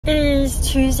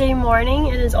Tuesday morning.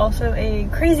 It is also a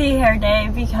crazy hair day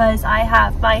because I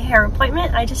have my hair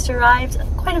appointment. I just arrived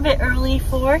quite a bit early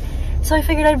so I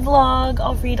figured I'd vlog.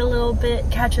 I'll read a little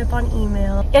bit, catch up on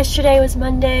email. Yesterday was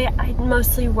Monday. I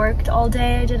mostly worked all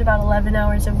day. I did about 11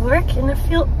 hours of work and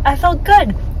I felt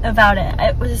good about it.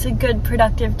 It was a good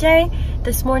productive day.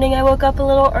 This morning I woke up a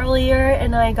little earlier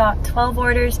and I got 12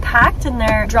 orders packed and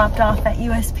they're dropped off at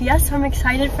USPS, so I'm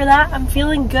excited for that. I'm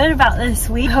feeling good about this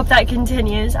week. I hope that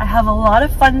continues. I have a lot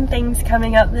of fun things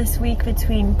coming up this week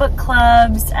between book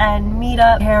clubs and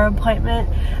meetup, hair appointment.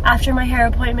 After my hair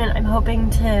appointment, I'm hoping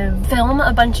to film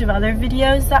a bunch of other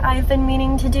videos that I've been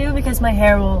meaning to do because my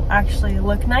hair will actually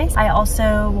look nice. I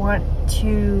also want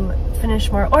to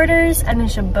finish more orders,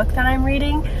 finish a book that I'm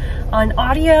reading. On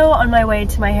audio, on my way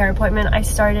to my hair appointment, I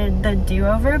started The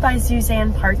Do-Over by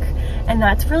Suzanne Park, and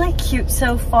that's really cute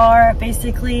so far.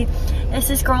 Basically, it's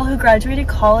this girl who graduated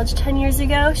college 10 years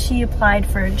ago. She applied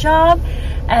for a job,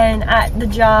 and at the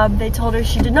job, they told her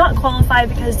she did not qualify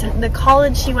because the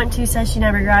college she went to says she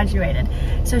never graduated.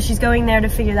 So she's going there to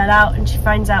figure that out, and she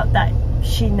finds out that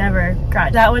she never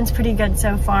graduated. That one's pretty good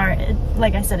so far.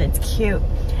 Like I said, it's cute.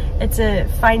 It's a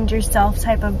find yourself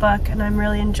type of book, and I'm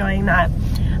really enjoying that.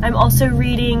 I'm also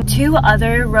reading 2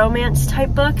 other romance type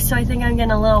books, so I think I'm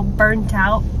getting a little burnt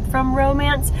out from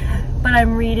romance, but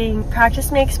I'm reading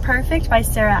Practice Makes Perfect by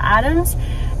Sarah Adams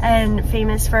and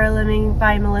Famous for a Living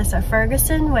by Melissa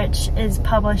Ferguson, which is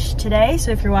published today.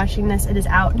 So if you're watching this, it is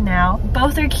out now.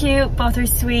 Both are cute, both are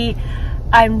sweet.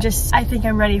 I think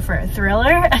I'm ready for a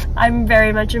thriller. I'm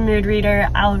very much a mood reader.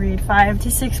 I'll read 5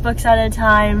 to 6 books at a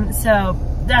time, so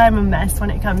I'm a mess when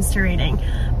it comes to reading.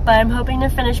 But I'm hoping to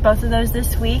finish both of those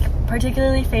this week,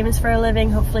 particularly Famous for a Living,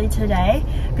 hopefully today,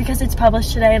 because it's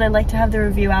published today and I'd like to have the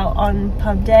review out on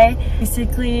pub day.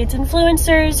 Basically, it's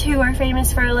influencers who are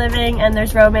famous for a living and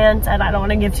there's romance, and I don't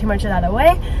want to give too much of that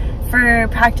away. For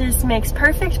Practice Makes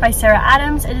Perfect by Sarah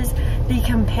Adams, it is the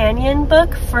companion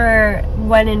book for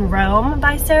When in Rome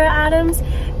by Sarah Adams.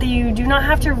 You do not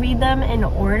have to read them in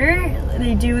order.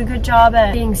 They do a good job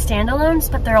at being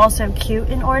standalones, but they're also cute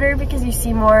in order because you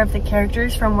see more of the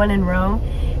characters from When in Rome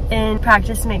in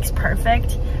Practice Makes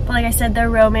Perfect. But like I said, they're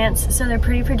romance, so they're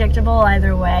pretty predictable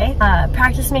either way.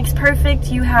 Practice Makes Perfect,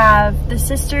 you have the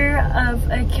sister of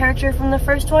a character from the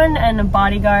first one and a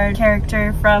bodyguard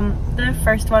character from the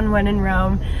first one, When in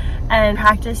Rome, and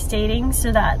practice dating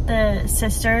so that the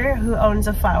sister who owns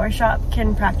a flower shop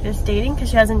can practice dating because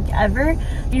she hasn't ever.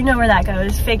 You know where that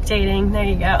goes, fake dating, there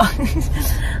you go.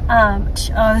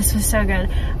 Oh, this was so good.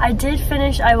 I did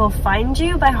finish I Will Find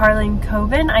You by Harlan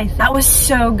Coben. That was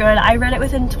so good. I read it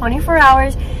within 24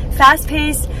 hours, fast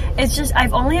paced. It's just,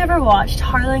 I've only ever watched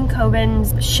Harlan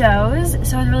Coben's shows,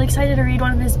 so I was really excited to read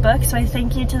one of his books, so I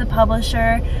thank you to the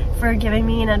publisher for giving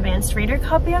me an advanced reader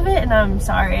copy of it, and I'm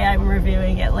sorry I'm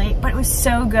reviewing it late, but it was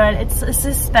so good. It's a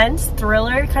suspense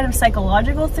thriller, kind of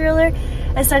psychological thriller.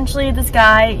 Essentially, this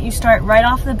guy, you start right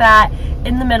off the bat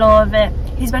in the middle of it.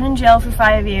 He's been in jail for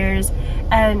 5 years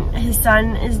and his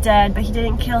son is dead, but he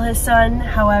didn't kill his son.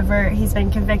 However, he's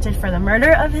been convicted for the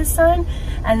murder of his son,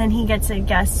 and then he gets a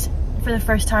guest for the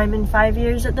first time in 5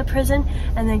 years at the prison,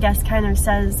 and the guest kind of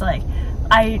says, like,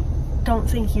 I don't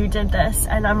think you did this,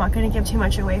 and I'm not going to give too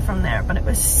much away from there, but it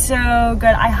was so good.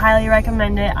 I highly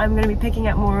recommend it. I'm going to be picking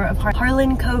up more of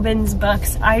Harlan Coben's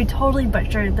books. I totally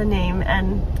butchered the name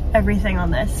and everything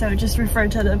on this, so just refer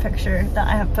to the picture that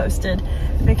I have posted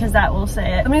because that will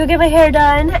say it. I'm gonna go get my hair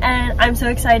done and I'm so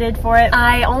excited for it.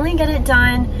 I only get it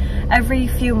done every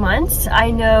few months.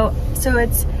 I know, so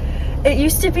it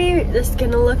used to be, this is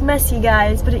gonna look messy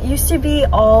guys, but it used to be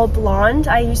all blonde.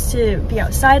 I used to be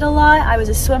outside a lot. I was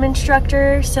a swim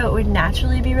instructor, so it would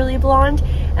naturally be really blonde.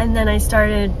 And then I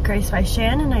started Grace by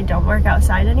Shan and I don't work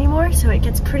outside anymore, so it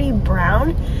gets pretty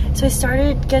brown. So I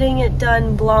started getting it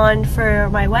done blonde for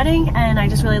my wedding and I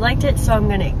just really liked it, so I'm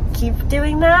gonna keep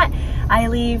doing that. I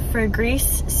leave for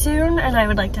Greece soon and I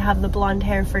would like to have the blonde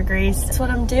hair for Greece. That's what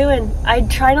I'm doing. I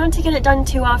try not to get it done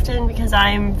too often because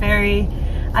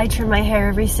I trim my hair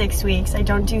every 6 weeks. I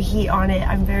don't do heat on it.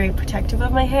 I'm very protective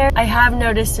of my hair. I have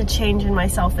noticed a change in my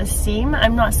self-esteem.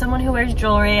 I'm not someone who wears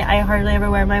jewelry. I hardly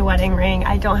ever wear my wedding ring.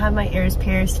 I don't have my ears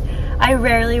pierced. I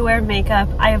rarely wear makeup.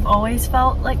 I have always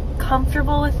felt like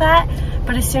comfortable with that,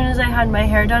 but as soon as I had my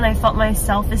hair done, I felt my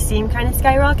self-esteem kind of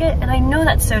skyrocket, and I know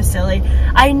that's so silly.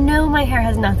 I know my hair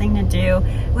has nothing to do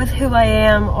with who I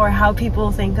am or how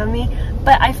people think of me,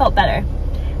 but I felt better.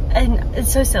 And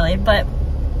it's so silly, but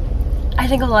I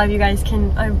think a lot of you guys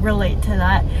can relate to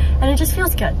that, and it just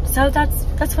feels good. So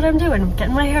that's what I'm doing. I'm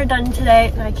getting my hair done today,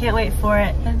 and I can't wait for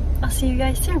it. And I'll see you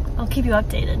guys soon. I'll keep you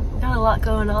updated. Got a lot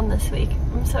going on this week.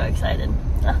 I'm so excited.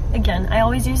 Again, I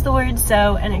always use the word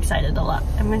so and excited a lot.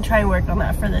 I'm gonna try and work on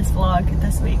that for this vlog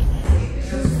this week.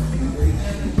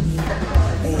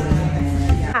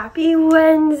 Happy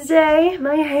Wednesday.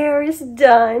 My hair is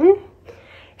done.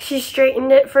 She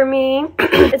straightened it for me.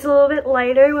 It's a little bit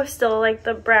lighter with still like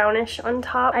the brownish on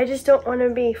top. I just don't want to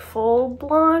be full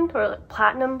blonde, or like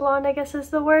platinum blonde, I guess is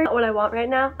the word. Not what I want right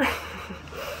now.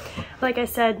 Like I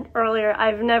said earlier,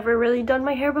 I've never really done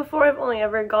my hair before. I've only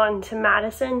ever gone to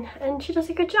Madison, and she does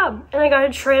a good job. And I got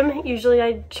a trim. Usually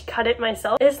I cut it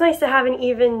myself. It's nice to have an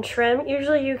even trim.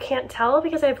 Usually you can't tell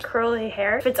because I have curly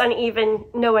hair. If it's uneven,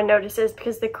 no one notices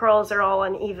because the curls are all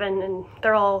uneven and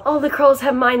they're all the curls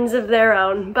have minds of their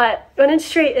own. But when it's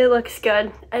straight, it looks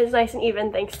good. It's nice and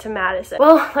even thanks to Madison.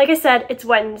 Well, like I said, it's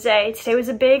Wednesday. Today was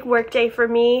a big work day for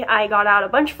me. I got out a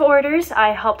bunch of orders. I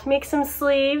helped make some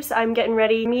sleeves. I'm getting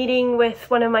ready, meeting with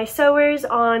one of my sewers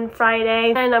on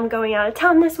Friday, and I'm going out of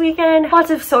town this weekend. Lots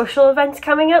of social events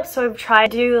coming up, so I've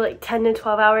tried to do like 10 to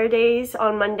 12 hour days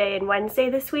on Monday and Wednesday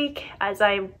this week, as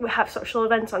I have social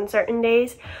events on certain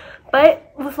days.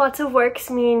 But with lots of works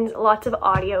means lots of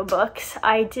audiobooks.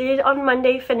 I did on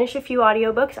Monday finish a few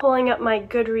audiobooks. Pulling up my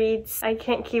Goodreads. I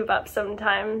can't keep up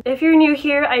sometimes. If you're new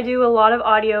here, I do a lot of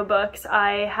audiobooks.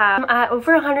 I have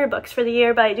over 100 books for the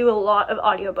year, but I do a lot of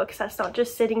audiobooks. That's not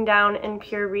just sitting down and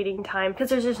pure reading time, because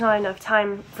there's just not enough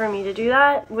time for me to do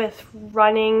that with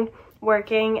running,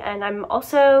 working, and I'm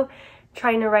also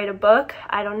trying to write a book.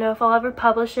 I don't know if I'll ever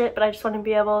publish it, but I just want to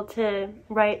be able to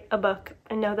write a book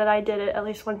and know that I did it at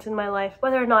least once in my life,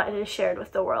 whether or not it is shared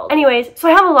with the world. Anyways, so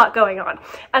I have a lot going on.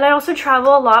 And I also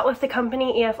travel a lot with the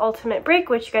company EF Ultimate Break,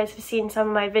 which you guys have seen some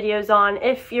of my videos on.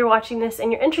 If you're watching this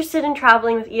and you're interested in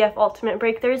traveling with EF Ultimate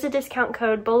Break, there is a discount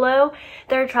code below.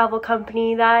 They're a travel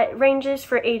company that ranges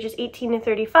for ages 18 to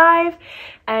 35,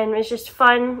 and it's just a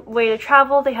fun way to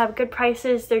travel. They have good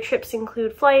prices. Their trips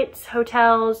include flights,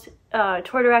 hotels,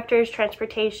 tour directors,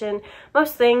 transportation,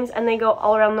 most things, and they go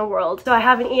all around the world. So I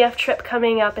have an EF trip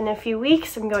coming up in a few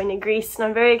weeks. I'm going to Greece, and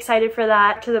I'm very excited for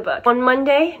that. To the book. On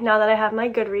Monday, now that I have my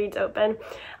Goodreads open,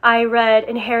 I read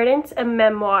Inheritance, a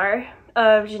Memoir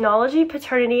of Genealogy,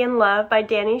 Paternity, and Love by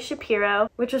Danny Shapiro,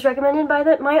 which was recommended by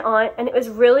my aunt, and it was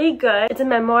really good. It's a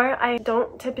memoir. I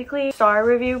don't typically star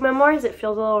review memoirs. It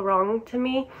feels a little wrong to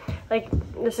me. Like,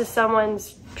 this is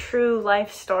someone's true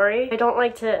life story. I don't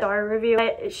like to star review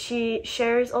it. She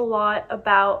shares a lot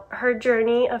about her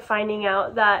journey of finding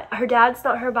out that her dad's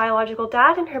not her biological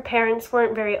dad, and her parents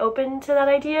weren't very open to that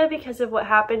idea because of what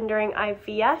happened during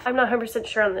IVF. I'm not 100%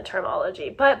 sure on the terminology,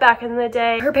 but back in the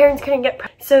day, her parents couldn't get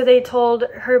pregnant, so they told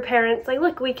her parents, like,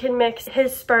 look, we can mix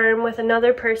his sperm with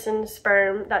another person's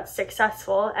sperm that's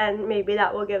successful, and maybe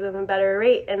that will give them a better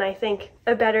rate, and I think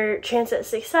a better chance at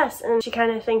success. And she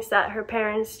kind of thinks that her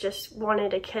parents just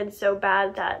wanted a kid so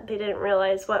bad that they didn't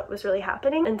realize what was really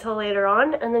happening until later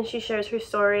on. And then she shares her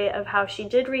story of how she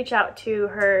did reach out to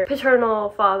her paternal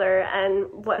father and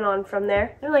what went on from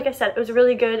there. And like I said, it was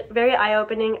really good, very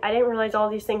eye-opening. I didn't realize all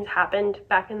these things happened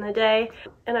back in the day,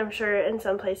 and I'm sure in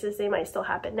some places they might still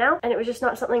happen now, and it was just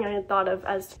not something I had thought of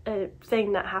as a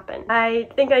thing that happened. I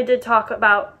think I did talk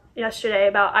about yesterday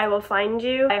about I Will Find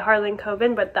You by Harlan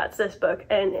Coben, but that's this book,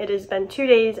 and it has been 2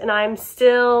 days and I'm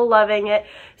still loving it,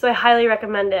 so I highly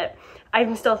recommend it.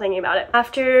 I'm still thinking about it.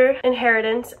 After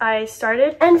Inheritance, I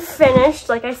started and finished,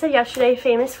 like I said yesterday,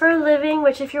 Famous for a Living,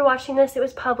 which if you're watching this, it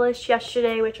was published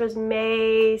yesterday, which was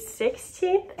May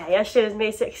 16th. Yeah, yesterday was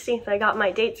May 16th. I got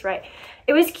my dates right.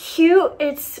 It was cute.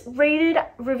 It's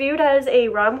reviewed as a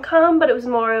rom-com, but it was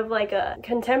more of like a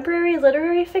contemporary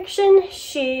literary fiction.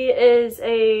 She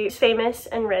is famous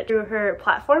and rich through her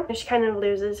platform. She kind of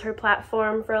loses her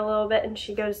platform for a little bit, and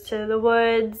she goes to the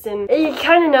woods, and you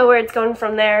kind of know where it's going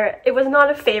from there. It was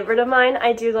not a favorite of mine.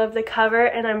 I do love the cover,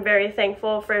 and I'm very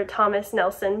thankful for Thomas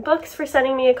Nelson Books for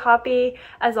sending me a copy,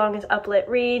 as long as Uplit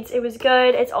reads. It was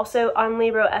good. It's also on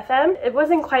Libro FM. It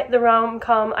wasn't quite the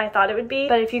rom-com I thought it would be,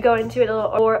 but if you go into it a little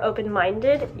more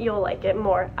open-minded, you'll like it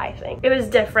more, I think. It was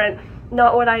different.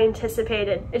 Not what I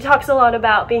anticipated. It talks a lot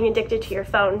about being addicted to your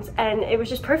phones, and it was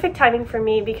just perfect timing for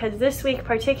me because this week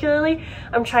particularly,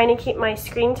 I'm trying to keep my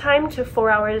screen time to 4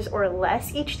 hours or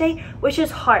less each day, which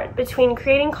is hard. Between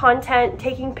creating content,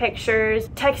 taking pictures,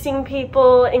 texting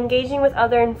people, engaging with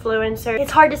other influencers,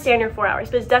 it's hard to stay under 4 hours,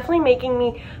 but it's definitely making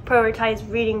me prioritize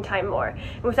reading time more.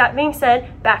 And with that being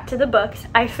said, back to the books.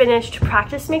 I finished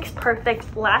Practice Makes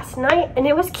Perfect last night, and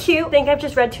it was cute. I think I've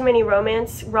just read too many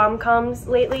romance rom-coms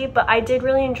lately, but I did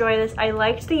really enjoy this. I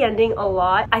liked the ending a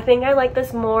lot. I think I liked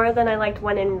this more than I liked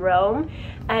When in Rome,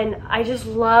 and I just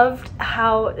loved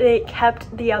how it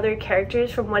kept the other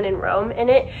characters from When in Rome in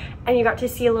it, and you got to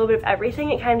see a little bit of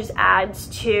everything. It kind of just adds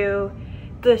to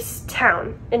this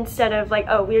town instead of like,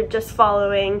 oh, we're just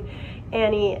following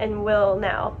Annie and Will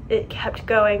now. It kept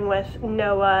going with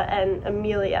Noah and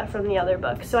Amelia from the other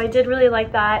book. So I did really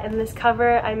like that, and this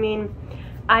cover, I mean,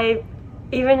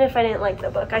 even if I didn't like the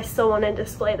book, I still want to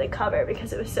display the cover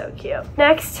because it was so cute.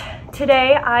 Next,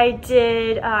 today I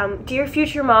did Dear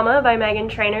Future Mama by Meghan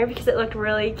Trainor because it looked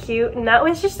really cute, and that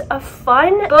was just a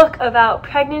fun book about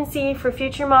pregnancy for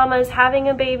future mamas, having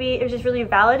a baby. It was just really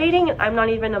validating. I'm not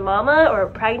even a mama or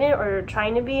pregnant or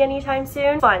trying to be anytime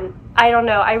soon. Fun. I don't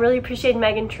know, I really appreciate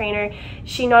Meghan Trainor.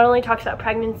 She not only talks about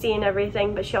pregnancy and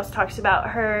everything, but she also talks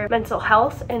about her mental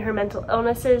health and her mental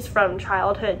illnesses from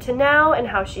childhood to now and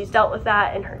how she's dealt with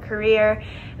that in her career.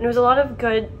 And it was a lot of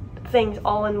good things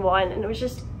all in one, and it was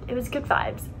good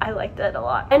vibes. I liked it a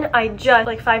lot. And I just,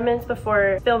 like 5 minutes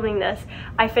before filming this,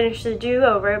 I finished The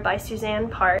Do-Over by Suzanne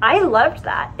Park. I loved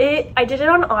that. I did it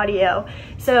on audio.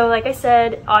 So like I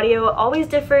said, audio always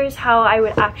differs how I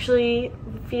would actually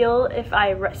feel if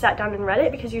I sat down and read it,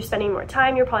 because you're spending more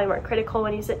time, you're probably more critical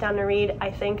when you sit down to read,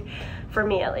 I think, for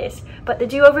me at least. But The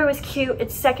Do-Over was cute.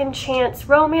 It's second chance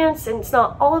romance, and it's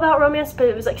not all about romance, but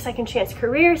it was like second chance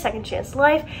career, second chance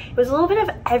life. It was a little bit of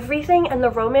everything, and the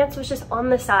romance was just on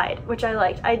the side, which I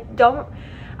liked.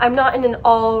 I'm not in an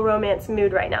all romance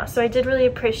mood right now, so I did really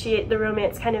appreciate the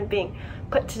romance kind of being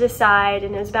put to the side,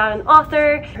 and it was about an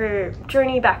author, her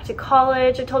journey back to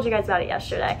college. I told you guys about it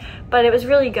yesterday, but it was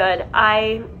really good.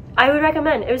 I would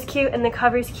recommend. It was cute, and the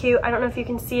cover's cute. I don't know if you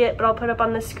can see it, but I'll put up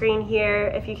on the screen here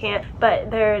if you can't,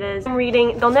 but there it is. I'm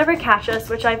reading They'll Never Catch Us,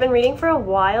 which I've been reading for a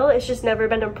while. It's just never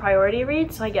been a priority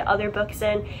read, so I get other books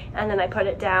in and then I put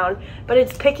it down. But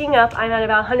it's picking up. I'm at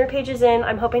about 100 pages in.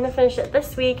 I'm hoping to finish it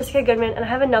this week. Jessica Goodman, and I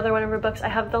have another one of her books. I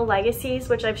have The Legacies,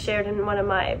 which I've shared in one of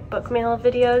my book mail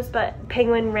videos, but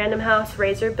Penguin Random House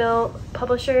Razorbill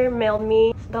publisher mailed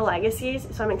me The Legacies,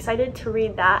 so I'm excited to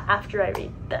read that after I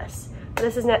read this.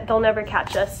 This is They'll Never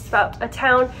Catch Us. It's about a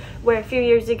town where a few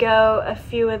years ago, a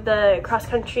few of the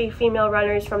cross-country female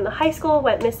runners from the high school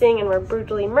went missing and were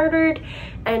brutally murdered.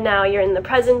 And now you're in the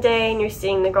present day and you're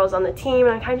seeing the girls on the team,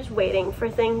 and I'm kind of just waiting for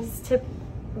things to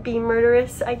be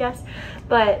murderous, I guess.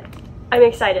 But I'm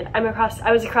excited. I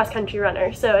was a cross-country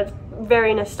runner, so it's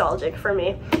very nostalgic for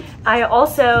me. I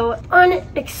also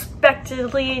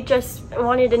unexpectedly just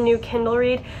wanted a new Kindle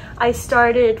read. I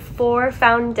started For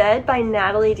Found Dead by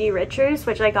Natalie D. Richards,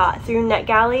 which I got through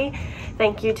NetGalley.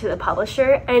 Thank you to the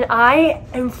publisher. And I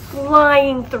am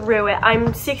flying through it.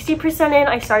 I'm 60% in.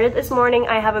 I started this morning.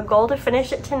 I have a goal to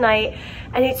finish it tonight.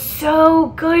 And it's so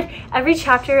good. Every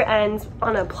chapter ends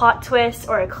on a plot twist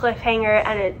or a cliffhanger,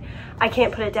 and I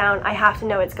can't put it down. I have to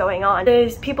know what's going on.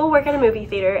 There's people work at a movie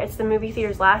theater. It's the movie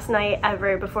theater's last night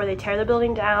ever before they tear the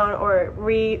building down or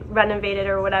renovate it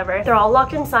or whatever. They're all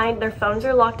locked inside. Their phones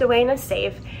are locked away in a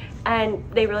safe, and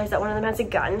they realize that one of them has a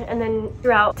gun. And then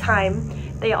throughout time,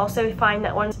 they also find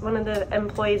that one of the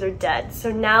employees are dead.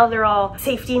 So now they're all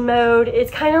safety mode. It's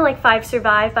kind of like 5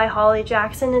 Survive by Holly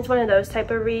Jackson. It's one of those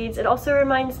type of reads. It also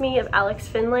reminds me of Alex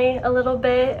Finlay a little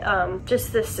bit.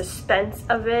 Just the suspense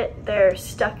of it. They're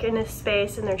stuck in a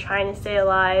space and they're trying to stay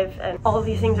alive, and all of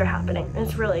these things are happening.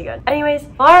 It's really good. Anyways,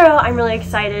 tomorrow I'm really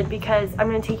excited because I'm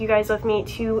gonna take you guys with me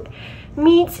to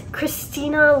meet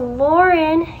Christina,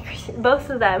 Lauren, both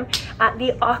of them, at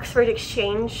the Oxford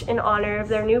Exchange in honor of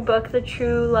their new book, The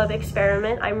True Love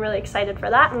Experiment. I'm really excited for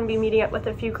that. I'm gonna be meeting up with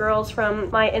a few girls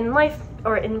from my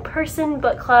in-person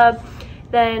book club.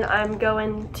 Then I'm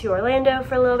going to Orlando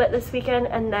for a little bit this weekend,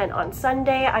 and then on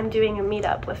Sunday I'm doing a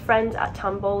meetup with friends at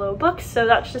Tombolo Books. So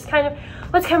that's just kind of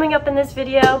what's coming up in this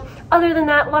video. Other than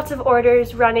that, lots of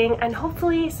orders, running, and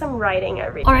hopefully some writing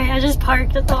every day. Alright, I just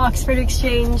parked at the Oxford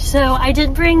Exchange. So I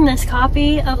did bring this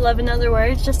copy of Love in Other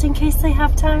Words just in case they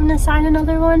have time to sign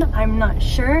another one. I'm not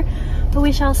sure, but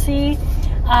we shall see.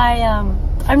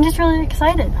 I'm just really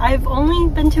excited. I've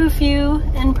only been to a few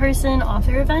in-person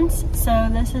author events, so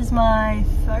this is my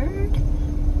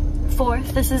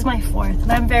fourth. This is my fourth,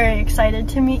 and I'm very excited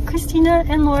to meet Christina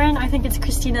and Lauren. I think it's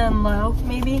Christina and Lo,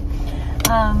 maybe.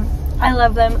 I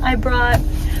love them. I brought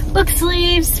book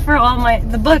sleeves for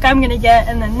the book I'm gonna get,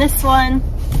 and then this one.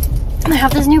 I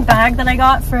have this new bag that I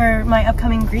got for my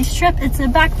upcoming Greece trip. It's a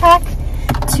backpack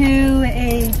to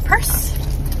a purse,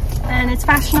 and it's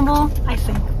fashionable,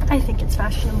 I think it's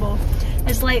fashionable.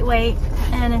 It's lightweight,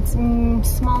 and it's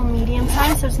small, medium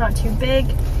size, so it's not too big.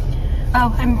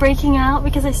 Oh, I'm breaking out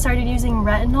because I started using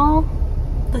retinol,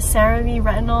 the CeraVe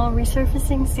retinol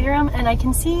resurfacing serum, and I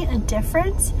can see a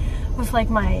difference with like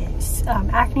my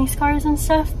acne scars and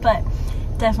stuff, but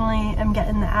definitely I'm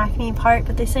getting the acne part.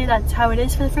 But they say that's how it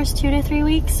is for the first 2 to 3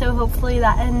 weeks, so hopefully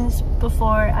that ends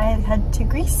before I head to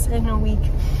Greece in a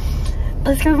week.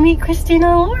 let's go meet Christina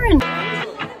and Lauren.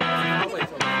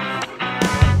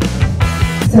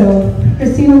 So,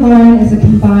 Christina and Lauren is a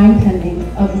combined pen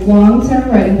name of long-term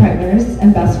writing partners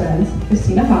and best friends,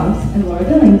 Christina Hobbs and Laura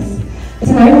Billings.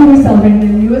 Tonight we'll be celebrating their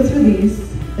newest release,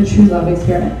 The True Love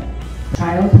Experiment.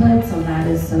 Childhood, so that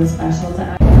is so special to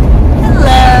us.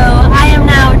 Hello, I am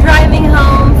now driving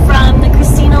home from the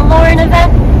Christina Lauren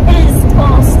event. It is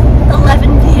almost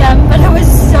 11 p.m., but it was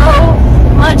so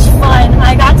much fun.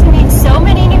 I got to meet so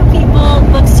many new people,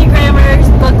 bookstagrammers,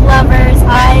 book lovers.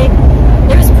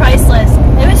 It was priceless.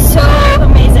 It was so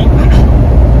amazing.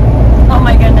 Oh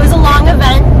my goodness. It was a long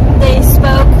event. They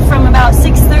spoke from about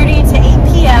 6:30 to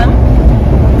 8 p.m.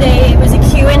 It was a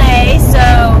Q&A,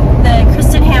 so the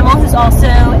Kristen Hamill, who's also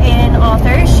an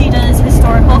author, she does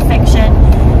historical fiction.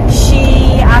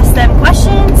 She asked them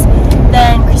questions,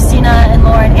 then Christina and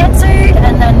Lauren answered,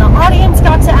 and then the audience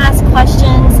got to ask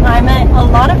questions. I met a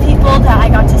lot of people that I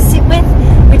got to sit with.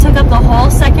 We took up the whole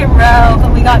second row,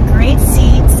 but we got great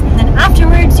seats. And then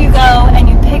afterwards you go and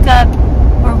you pick up,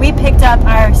 or we picked up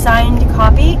our signed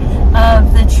copy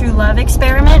of The True Love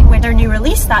Experiment, with their new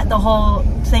release that the whole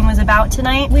thing was about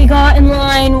tonight. We got in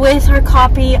line with our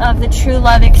copy of The True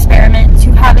Love Experiment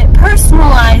to have it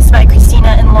personalized by Christina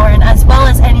and Lauren, as well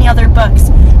as any other books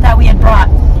that we had brought,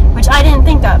 which I didn't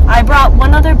think of. I brought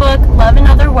one other book, Love in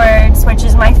Other Words, which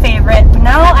is my favorite, but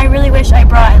now I really wish I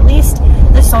brought at least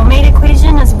The Soulmate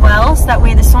Equation as well, so that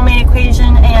way the Soulmate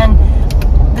Equation and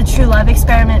The True Love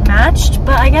Experiment matched.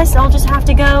 But I guess I'll just have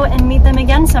to go and meet them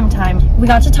again sometime. We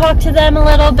got to talk to them a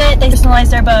little bit. They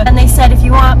personalized our book, and they said if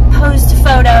you want posed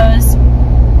photos,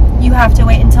 you have to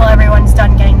wait until everyone's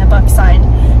done getting the book signed.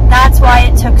 That's why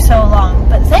it took so long.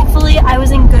 But thankfully, I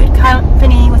was in good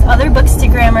company with other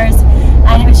bookstagrammers,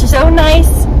 and it was just so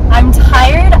nice. I'm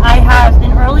tired. I have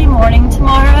an early morning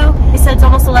tomorrow. They said it's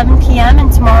almost 11 p.m.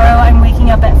 and tomorrow I'm waking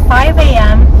up at 5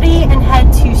 a.m. and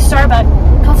head to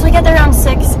Starbucks. Hopefully get there around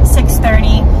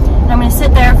 6:30. And I'm going to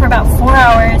sit there for about 4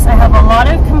 hours. I have a lot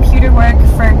of computer work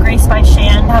for Grace by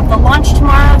Shan. I have the launch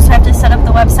tomorrow, so I have to set up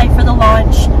the website for the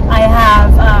launch. I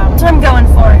have, what I'm going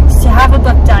for is to have a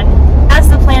book done. That's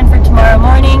the plan for tomorrow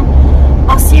morning.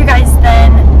 I'll see you guys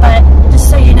then, but just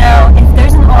so you know, if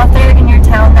there's an author in your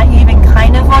town that you even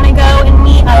kind of want to go and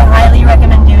meet, I highly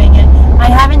recommend doing it. I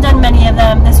haven't done many of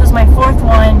them. This was my 4th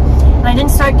one, and I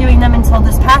didn't start doing them until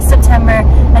this past September,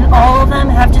 and all of them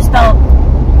have just felt,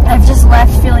 I've just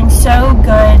left feeling so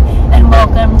good and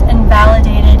welcomed and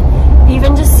validated.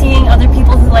 Even just seeing other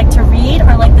people who like to read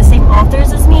or like the same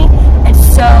authors as me,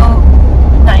 it's so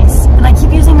nice. And I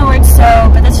keep using the word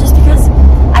so, but that's just because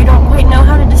I don't quite know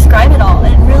how to describe it all.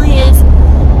 It really is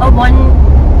a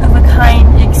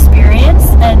one-of-a-kind experience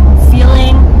and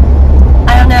feeling,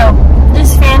 I don't know,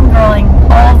 just fangirling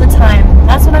all the time.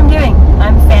 That's what I'm doing.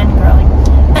 I'm fangirling.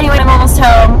 Anyway, I'm almost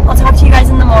home. I'll talk to you guys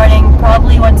in the morning,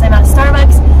 probably once I'm at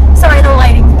Starbucks. Sorry the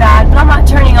lighting's bad, but I'm not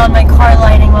turning on my car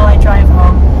lighting while I drive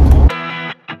home.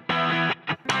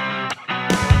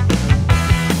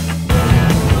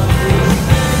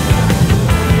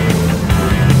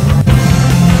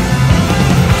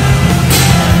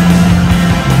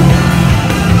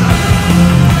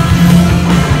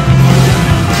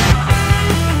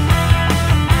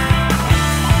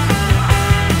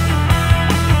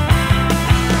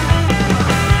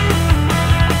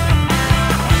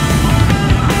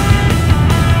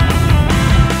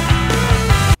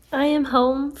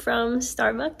 Home from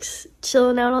Starbucks,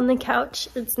 chilling out on the couch.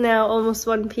 It's now almost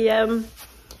 1 p.m.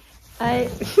 I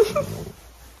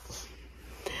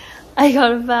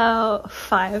got about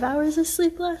 5 hours of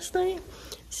sleep last night,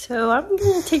 so I'm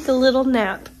gonna take a little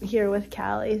nap here with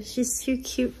Callie. She's too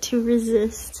cute to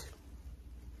resist.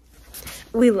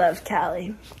 We love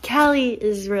Callie. Callie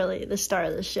is really the star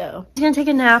of the show. I'm gonna take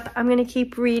a nap. I'm gonna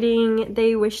keep reading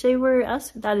They Wish They Were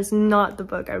Us. That is not the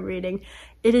book I'm reading.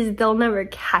 It is They'll Never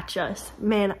Catch Us.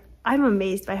 Man, I'm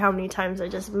amazed by how many times I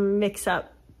just mix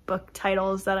up book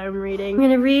titles that I'm reading. I'm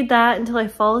gonna read that until I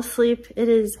fall asleep. It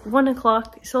is 1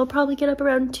 o'clock, so I'll probably get up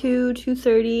around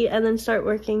 2:30 and then start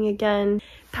working again.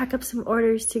 Pack up some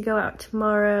orders to go out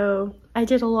tomorrow. I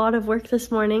did a lot of work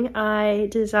this morning. I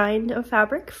designed a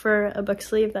fabric for a book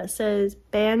sleeve that says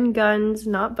 "Ban guns,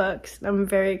 not books." I'm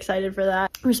very excited for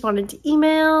that. Responded to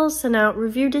emails, sent out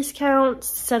review discounts,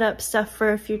 set up stuff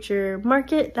for a future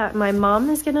market that my mom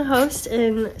is gonna host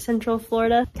in Central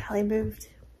Florida. Callie moved.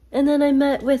 And then I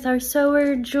met with our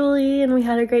sewer, Julie, and we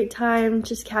had a great time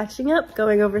just catching up,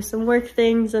 going over some work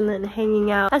things, and then hanging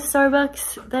out at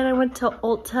Starbucks. Then I went to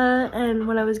Ulta, and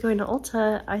when I was going to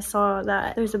Ulta, I saw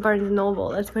that there's a Barnes &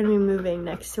 Noble that's going to be moving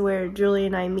next to where Julie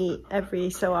and I meet every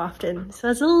so often. So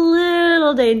that's a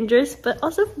little dangerous, but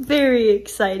also very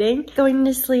exciting. Going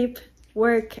to sleep,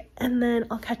 work, and then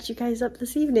I'll catch you guys up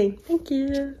this evening. Thank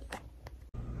you.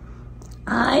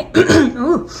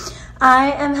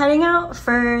 I am heading out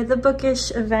for the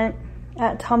Bookish event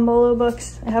at Tombolo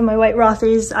Books. I have my white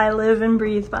Rothy's. I live and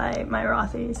breathe by my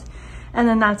Rothy's. And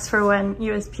then that's for when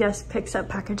USPS picks up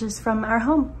packages from our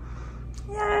home.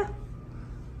 Yeah.